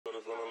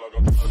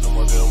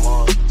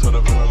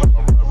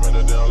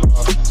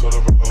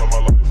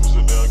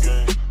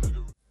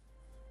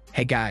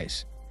Hey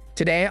guys,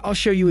 today I'll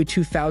show you a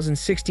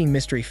 2016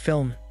 mystery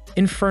film,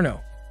 Inferno.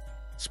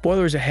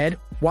 Spoilers ahead,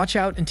 watch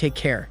out and take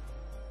care.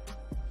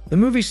 The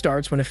movie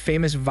starts when a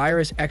famous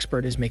virus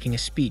expert is making a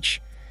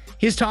speech.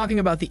 He is talking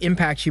about the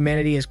impact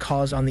humanity has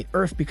caused on the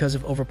Earth because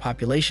of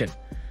overpopulation.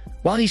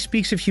 While he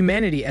speaks of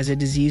humanity as a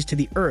disease to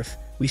the Earth,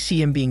 we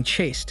see him being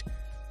chased.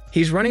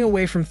 He's running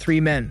away from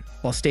three men,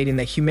 while stating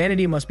that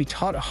humanity must be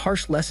taught a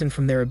harsh lesson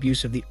from their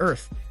abuse of the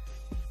Earth.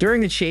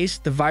 During the chase,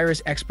 the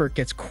virus expert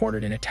gets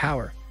cornered in a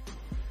tower.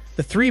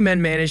 The three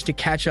men manage to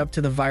catch up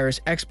to the virus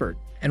expert,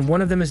 and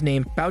one of them is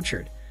named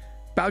Bouchard.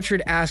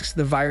 Bouchard asks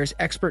the virus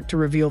expert to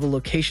reveal the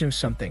location of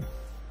something.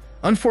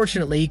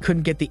 Unfortunately, he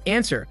couldn't get the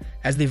answer,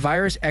 as the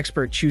virus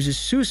expert chooses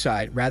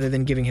suicide rather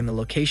than giving him the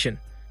location.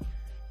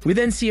 We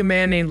then see a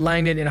man named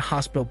Langdon in a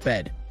hospital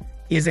bed.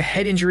 He has a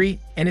head injury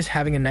and is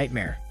having a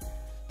nightmare.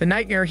 The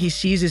nightmare he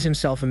sees is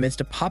himself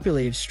amidst a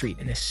populated street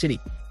in a city.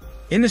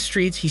 In the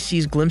streets, he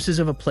sees glimpses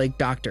of a plague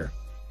doctor.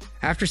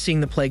 After seeing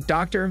the plague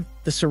doctor,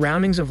 the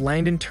surroundings of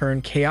Langdon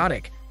turn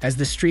chaotic as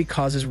the street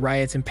causes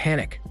riots and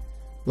panic.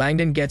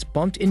 Langdon gets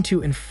bumped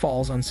into and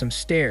falls on some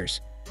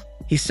stairs.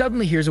 He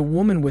suddenly hears a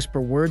woman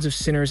whisper words of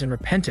sinners and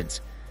repentance.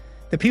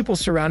 The people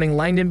surrounding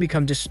Langdon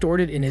become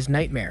distorted in his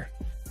nightmare.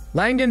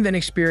 Langdon then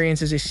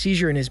experiences a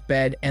seizure in his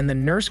bed, and the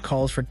nurse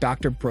calls for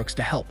Dr. Brooks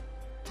to help.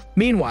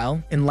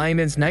 Meanwhile, in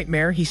Langdon's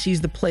nightmare, he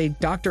sees the plague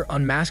doctor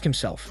unmask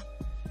himself.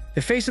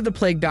 The face of the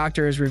plague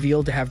doctor is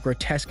revealed to have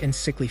grotesque and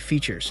sickly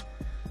features.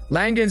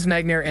 Langdon's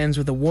nightmare ends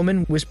with a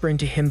woman whispering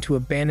to him to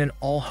abandon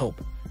all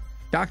hope.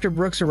 Dr.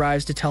 Brooks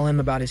arrives to tell him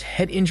about his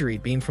head injury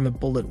being from a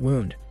bullet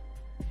wound.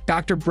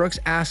 Dr. Brooks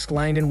asks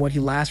Langdon what he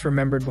last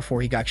remembered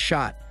before he got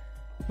shot.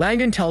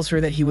 Langdon tells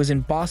her that he was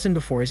in Boston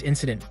before his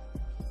incident.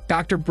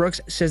 Dr. Brooks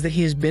says that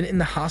he has been in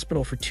the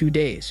hospital for 2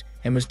 days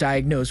and was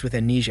diagnosed with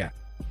amnesia.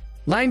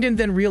 Langdon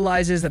then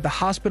realizes that the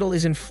hospital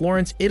is in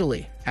Florence,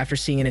 Italy, after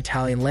seeing an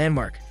Italian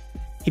landmark.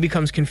 He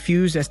becomes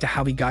confused as to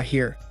how he got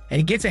here, and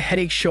he gets a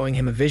headache showing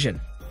him a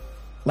vision.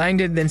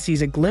 Langdon then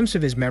sees a glimpse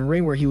of his memory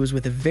where he was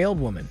with a veiled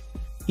woman.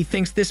 He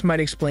thinks this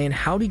might explain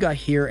how he got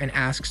here and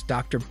asks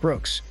Dr.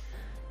 Brooks.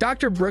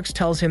 Dr. Brooks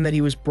tells him that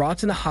he was brought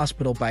to the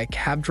hospital by a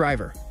cab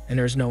driver and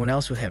there is no one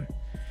else with him.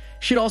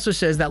 She also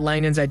says that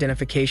Langdon's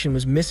identification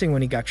was missing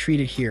when he got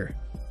treated here.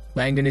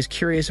 Langdon is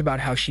curious about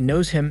how she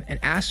knows him and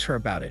asks her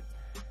about it.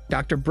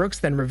 Dr. Brooks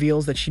then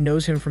reveals that she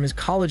knows him from his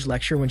college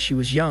lecture when she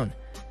was young.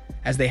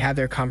 As they have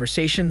their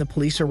conversation, the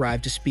police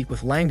arrive to speak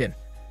with Langdon.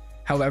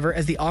 However,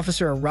 as the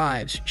officer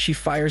arrives, she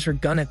fires her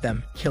gun at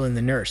them, killing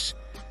the nurse.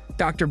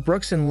 Dr.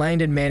 Brooks and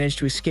Langdon manage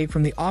to escape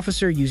from the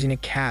officer using a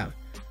cab.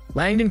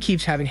 Langdon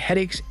keeps having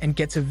headaches and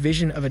gets a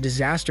vision of a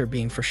disaster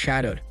being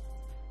foreshadowed.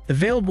 The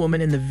veiled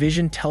woman in the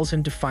vision tells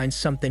him to find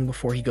something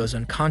before he goes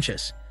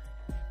unconscious.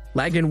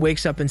 Langdon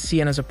wakes up in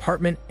Sienna's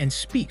apartment and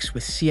speaks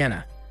with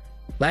Sienna.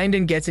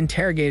 Langdon gets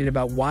interrogated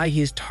about why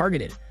he is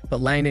targeted,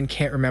 but Langdon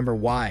can't remember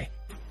why.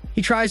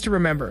 He tries to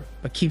remember,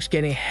 but keeps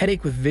getting a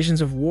headache with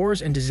visions of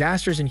wars and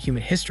disasters in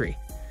human history.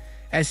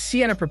 As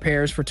Sienna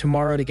prepares for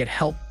tomorrow to get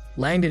help,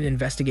 Langdon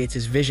investigates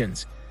his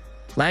visions.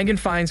 Langdon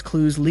finds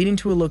clues leading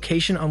to a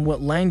location on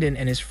what Langdon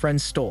and his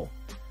friend stole.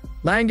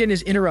 Langdon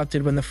is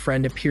interrupted when the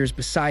friend appears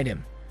beside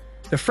him.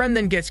 The friend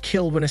then gets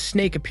killed when a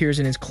snake appears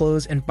in his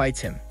clothes and bites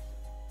him.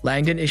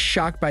 Langdon is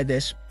shocked by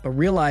this, but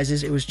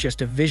realizes it was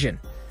just a vision.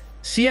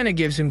 Sienna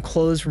gives him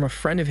clothes from a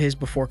friend of his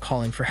before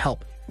calling for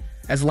help.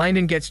 As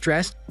Langdon gets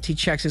dressed, he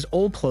checks his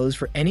old clothes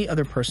for any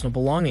other personal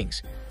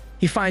belongings.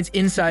 He finds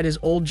inside his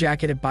old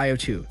jacket a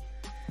biotube.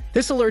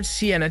 This alerts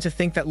Sienna to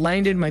think that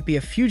Langdon might be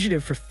a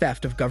fugitive for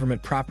theft of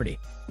government property.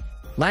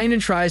 Langdon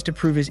tries to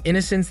prove his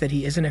innocence that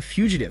he isn't a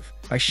fugitive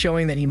by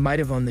showing that he might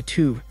have owned the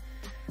tube.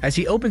 As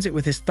he opens it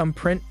with his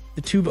thumbprint,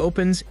 the tube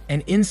opens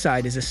and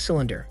inside is a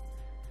cylinder.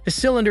 The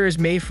cylinder is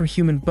made from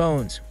human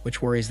bones,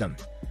 which worries them.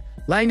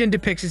 Langdon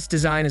depicts its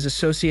design as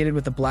associated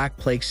with the Black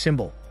Plague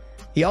symbol.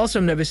 He also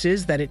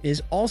notices that it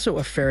is also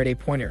a Faraday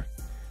pointer.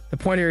 The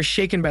pointer is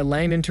shaken by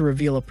Langdon to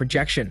reveal a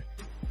projection.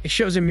 It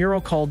shows a mural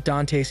called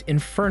Dante's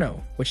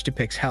Inferno, which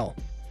depicts hell.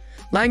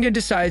 Langdon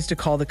decides to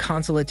call the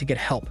consulate to get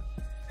help.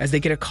 As they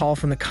get a call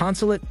from the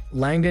consulate,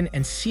 Langdon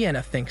and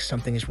Sienna think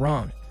something is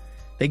wrong.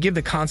 They give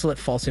the consulate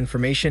false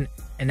information,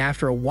 and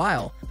after a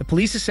while, the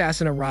police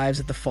assassin arrives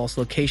at the false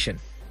location.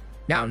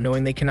 Now,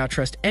 knowing they cannot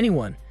trust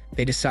anyone,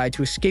 they decide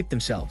to escape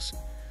themselves.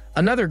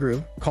 Another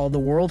group, called the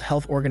World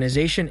Health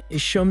Organization, is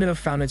shown to have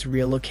found its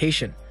real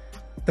location.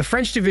 The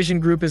French division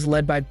group is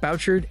led by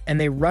Bouchard, and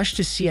they rush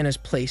to Sienna's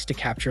place to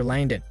capture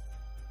Langdon.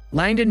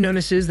 Langdon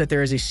notices that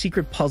there is a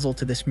secret puzzle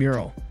to this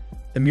mural.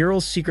 The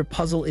mural's secret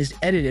puzzle is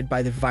edited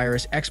by the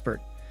virus expert.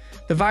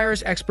 The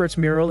virus expert's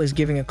mural is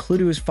giving a clue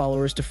to his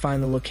followers to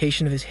find the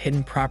location of his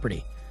hidden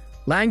property.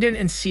 Langdon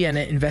and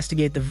Sienna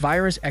investigate the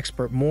virus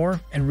expert more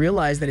and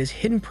realize that his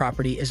hidden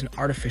property is an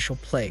artificial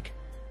plague.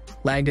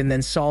 Langdon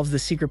then solves the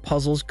secret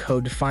puzzle's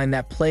code to find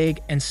that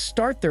plague and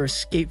start their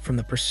escape from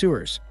the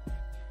pursuers.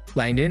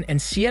 Langdon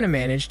and Sienna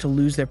manage to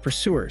lose their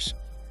pursuers.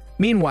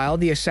 Meanwhile,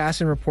 the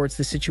assassin reports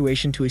the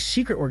situation to a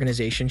secret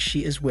organization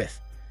she is with.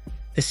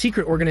 The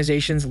secret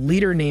organization's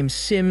leader named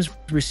Sims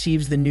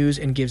receives the news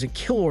and gives a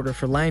kill order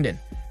for Langdon.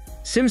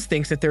 Sims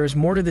thinks that there is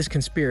more to this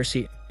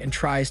conspiracy and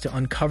tries to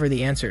uncover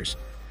the answers.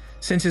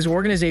 Since his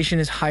organization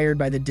is hired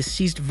by the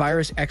deceased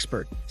virus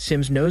expert,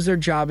 Sims knows their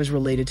job is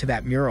related to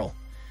that mural.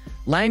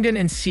 Langdon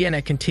and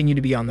Sienna continue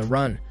to be on the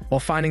run, while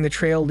finding the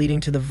trail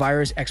leading to the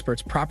virus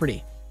expert's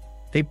property.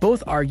 They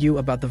both argue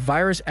about the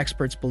virus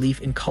expert's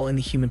belief in culling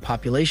the human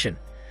population.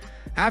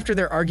 After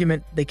their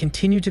argument, they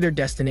continue to their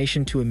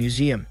destination to a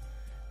museum.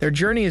 Their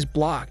journey is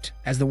blocked,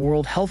 as the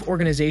World Health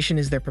Organization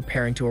is there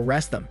preparing to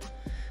arrest them.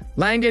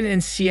 Langdon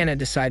and Sienna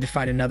decide to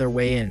find another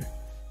way in.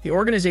 The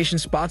organization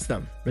spots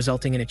them,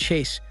 resulting in a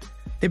chase.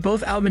 They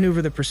both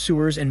outmaneuver the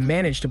pursuers and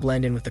manage to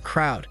blend in with the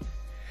crowd.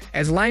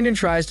 As Langdon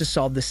tries to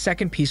solve the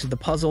second piece of the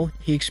puzzle,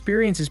 he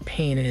experiences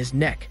pain in his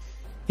neck.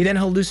 He then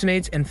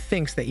hallucinates and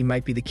thinks that he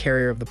might be the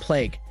carrier of the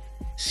plague.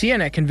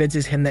 Sienna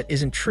convinces him that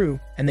isn't true,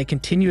 and they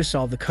continue to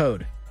solve the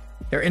code.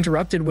 They're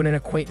interrupted when an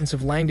acquaintance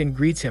of Langdon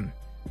greets him.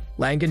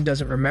 Langdon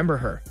doesn't remember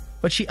her,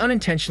 but she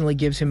unintentionally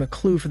gives him a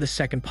clue for the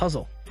second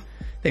puzzle.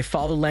 They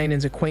follow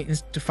Langdon's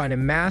acquaintance to find a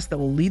mask that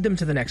will lead them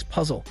to the next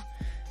puzzle.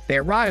 They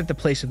arrive at the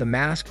place of the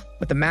mask,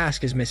 but the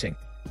mask is missing.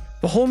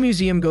 The whole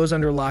museum goes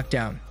under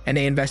lockdown, and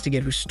they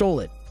investigate who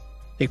stole it.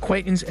 The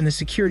acquaintance and the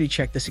security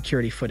check the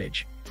security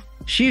footage.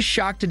 She is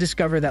shocked to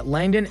discover that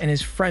Langdon and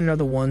his friend are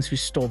the ones who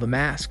stole the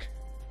mask.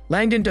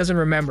 Langdon doesn't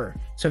remember,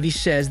 so he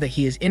says that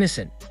he is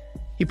innocent.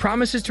 He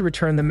promises to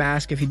return the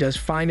mask if he does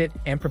find it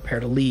and prepare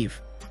to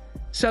leave.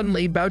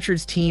 Suddenly,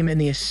 Bouchard's team and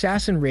the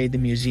assassin raid the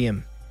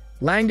museum.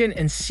 Langdon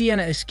and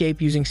Sienna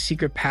escape using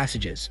secret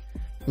passages.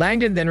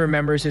 Langdon then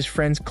remembers his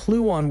friend's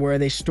clue on where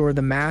they stored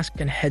the mask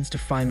and heads to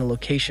find the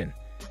location.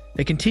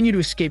 They continue to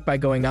escape by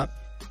going up.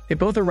 They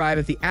both arrive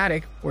at the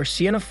attic, where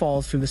Sienna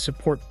falls through the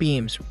support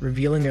beams,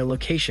 revealing their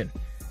location.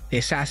 The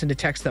assassin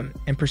detects them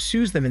and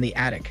pursues them in the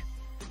attic.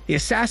 The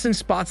assassin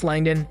spots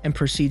Langdon and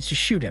proceeds to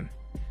shoot him.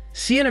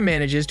 Sienna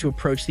manages to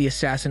approach the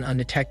assassin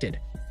undetected.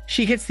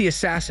 She hits the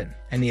assassin,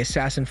 and the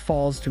assassin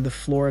falls through the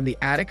floor of the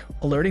attic,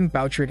 alerting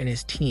Bouchard and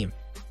his team.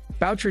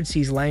 Bouchard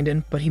sees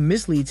Langdon, but he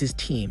misleads his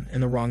team in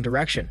the wrong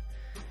direction.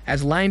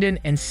 As Langdon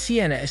and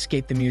Sienna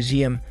escape the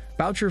museum,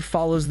 Bouchard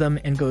follows them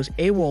and goes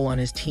AWOL on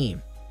his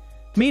team.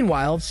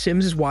 Meanwhile,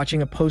 Sims is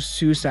watching a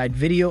post-suicide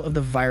video of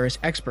the virus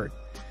expert.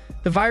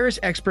 The virus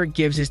expert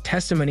gives his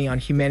testimony on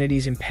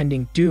humanity's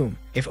impending doom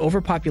if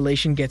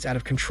overpopulation gets out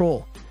of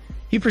control.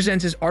 He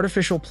presents his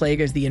artificial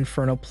plague as the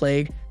Inferno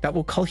plague that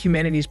will cull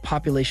humanity's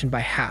population by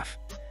half.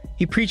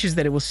 He preaches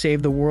that it will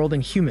save the world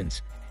and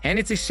humans, and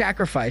it's a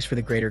sacrifice for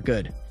the greater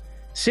good.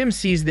 Sims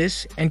sees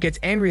this and gets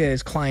angry that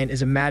his client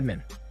is a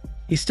madman.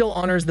 He still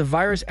honors the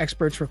virus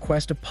expert's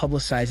request of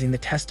publicizing the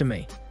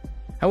testimony.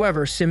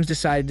 However, Sims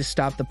decided to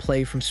stop the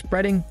plague from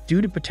spreading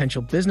due to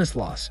potential business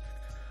loss.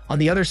 On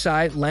the other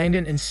side,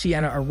 Langdon and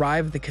Sienna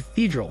arrive at the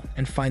cathedral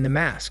and find the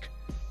mask.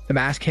 The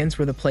mask hints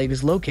where the plague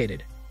is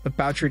located, but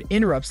Bouchard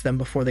interrupts them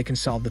before they can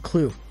solve the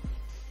clue.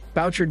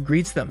 Bouchard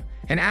greets them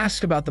and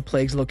asks about the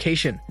plague's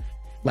location.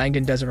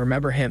 Langdon doesn't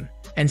remember him,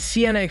 and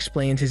Sienna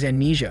explains his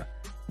amnesia.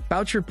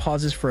 Bouchard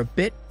pauses for a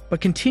bit,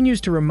 but continues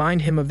to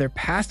remind him of their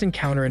past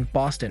encounter in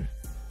Boston.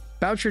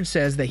 Bouchard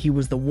says that he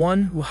was the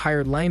one who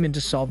hired Langdon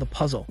to solve the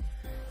puzzle.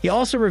 He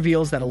also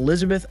reveals that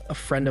Elizabeth, a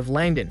friend of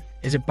Langdon,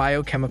 is a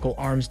biochemical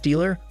arms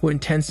dealer who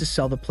intends to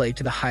sell the plague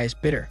to the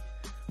highest bidder.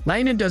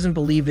 Langdon doesn't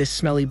believe this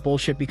smelly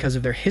bullshit because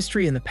of their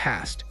history in the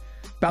past.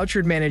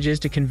 Bouchard manages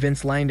to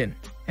convince Langdon,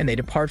 and they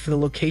depart for the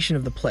location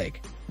of the plague.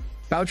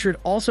 Bouchard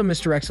also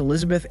misdirects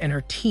Elizabeth and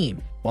her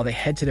team while they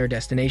head to their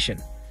destination.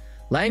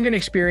 Langdon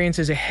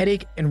experiences a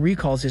headache and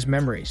recalls his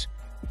memories.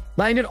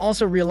 Langdon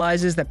also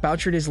realizes that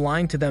Bouchard is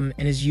lying to them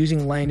and is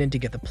using Langdon to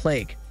get the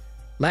plague.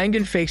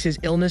 Langdon fakes his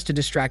illness to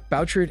distract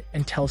Bouchard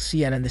and tells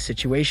Sienna the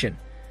situation.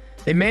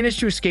 They manage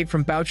to escape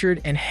from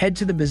Bouchard and head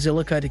to the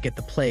Basilica to get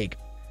the plague.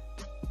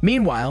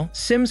 Meanwhile,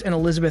 Sims and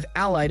Elizabeth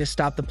ally to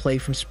stop the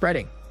plague from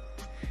spreading.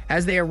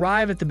 As they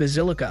arrive at the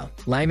Basilica,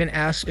 Langdon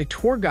asks a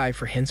tour guide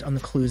for hints on the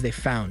clues they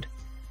found.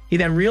 He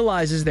then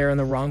realizes they're in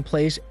the wrong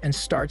place and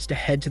starts to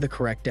head to the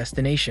correct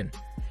destination.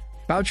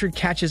 Bouchard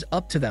catches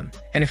up to them,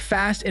 and a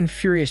fast and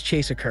furious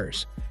chase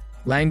occurs.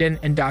 Langdon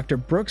and Dr.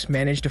 Brooks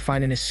manage to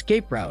find an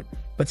escape route,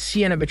 but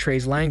Sienna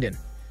betrays Langdon.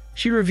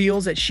 She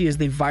reveals that she is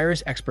the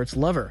virus expert's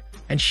lover,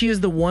 and she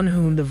is the one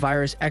whom the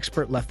virus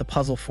expert left the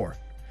puzzle for.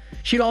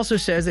 She also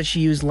says that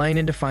she used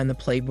Langdon to find the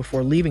plague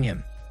before leaving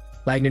him.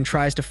 Langdon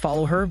tries to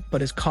follow her,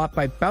 but is caught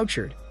by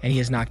Bouchard, and he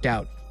is knocked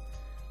out.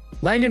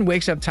 Langdon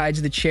wakes up tied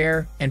to the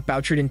chair, and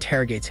Bouchard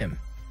interrogates him.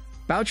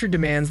 Bouchard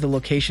demands the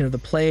location of the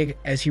plague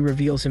as he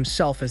reveals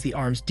himself as the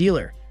arms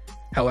dealer.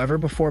 However,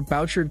 before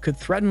Bouchard could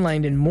threaten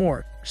Langdon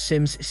more,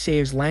 Sims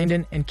saves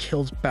Langdon and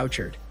kills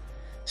Bouchard.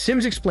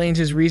 Sims explains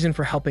his reason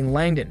for helping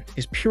Langdon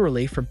is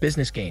purely for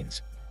business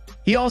gains.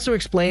 He also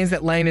explains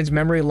that Langdon's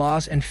memory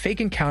loss and fake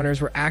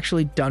encounters were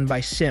actually done by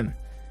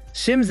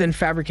Sims then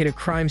fabricate a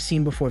crime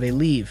scene before they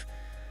leave.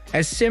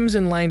 As Sims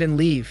and Langdon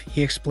leave,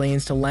 he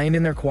explains to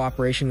Langdon their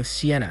cooperation with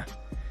Sienna.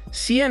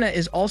 Sienna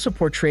is also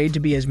portrayed to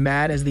be as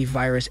mad as the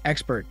virus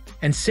expert,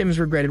 and Sims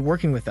regretted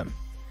working with them.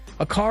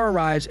 A car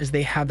arrives as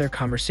they have their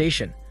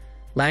conversation.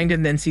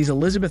 Langdon then sees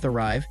Elizabeth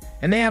arrive,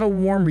 and they have a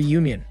warm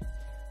reunion.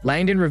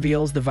 Langdon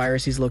reveals the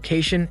virus's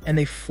location, and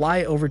they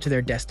fly over to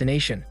their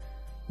destination.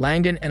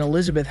 Langdon and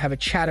Elizabeth have a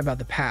chat about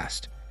the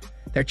past.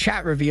 Their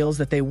chat reveals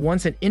that they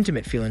once had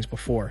intimate feelings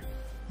before.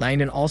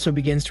 Langdon also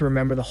begins to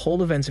remember the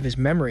whole events of his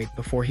memory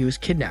before he was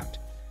kidnapped.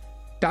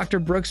 Dr.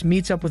 Brooks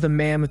meets up with a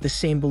man with the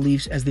same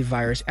beliefs as the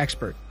virus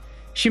expert.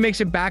 She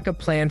makes a backup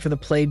plan for the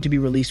plague to be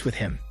released with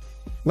him.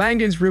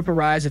 Langdon's group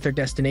arrives at their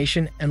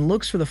destination and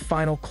looks for the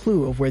final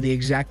clue of where the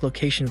exact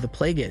location of the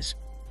plague is.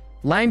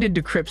 Langdon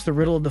decrypts the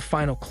riddle of the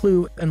final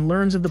clue and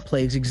learns of the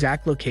plague's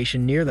exact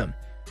location near them.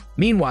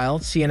 Meanwhile,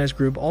 Sienna's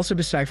group also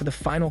decipher the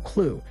final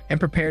clue and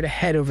prepare to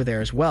head over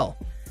there as well.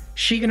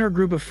 She and her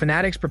group of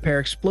fanatics prepare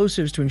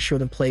explosives to ensure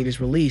the plague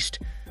is released.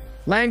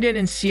 Langdon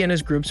and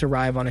Sienna's groups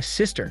arrive on a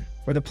cistern,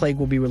 where the plague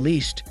will be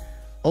released.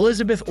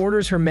 Elizabeth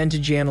orders her men to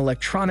jam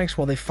electronics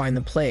while they find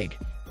the plague.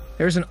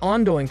 There is an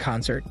ongoing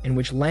concert in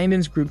which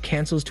Langdon's group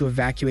cancels to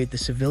evacuate the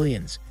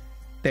civilians.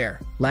 There,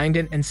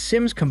 Langdon and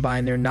Sims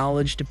combine their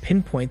knowledge to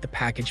pinpoint the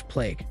packaged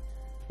plague.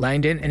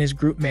 Langdon and his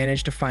group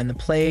manage to find the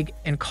plague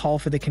and call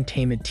for the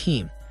containment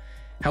team.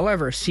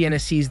 However, Sienna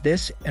sees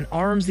this and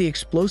arms the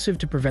explosive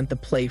to prevent the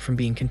plague from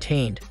being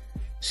contained.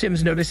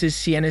 Sims notices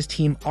Sienna's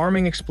team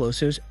arming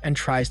explosives and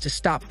tries to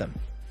stop them.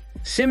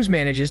 Sims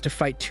manages to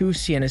fight two of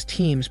Sienna's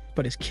teams,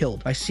 but is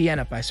killed by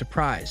Sienna by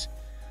surprise.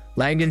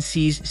 Langdon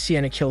sees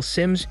Sienna kill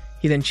Sims.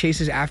 He then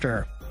chases after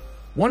her.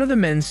 One of the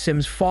men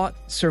Sims fought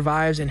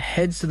survives and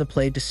heads to the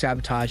plague to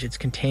sabotage its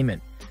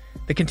containment.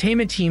 The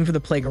containment team for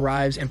the plague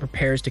arrives and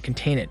prepares to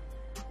contain it.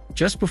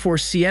 Just before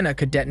Sienna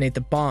could detonate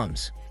the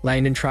bombs,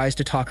 Langdon tries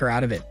to talk her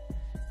out of it.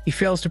 He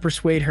fails to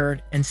persuade her,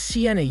 and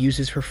Sienna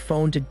uses her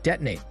phone to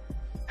detonate.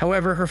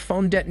 However, her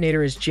phone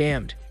detonator is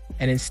jammed,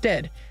 and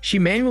instead, she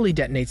manually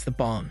detonates the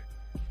bomb.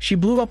 She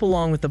blew up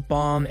along with the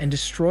bomb and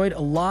destroyed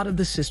a lot of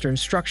the cistern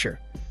structure.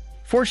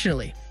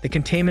 Fortunately, the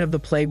containment of the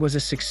plague was a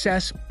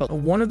success, but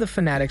one of the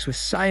fanatics with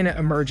Sienna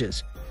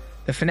emerges.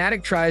 The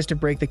fanatic tries to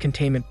break the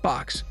containment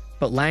box,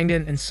 but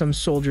Langdon and some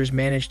soldiers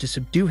manage to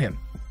subdue him.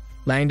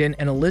 Langdon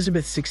and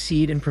Elizabeth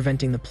succeed in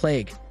preventing the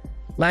plague.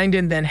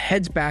 Langdon then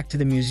heads back to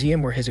the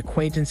museum where his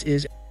acquaintance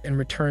is and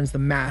returns the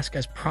mask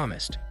as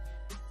promised.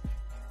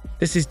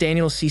 This is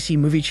Daniel's CC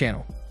Movie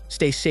Channel.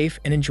 Stay safe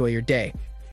and enjoy your day.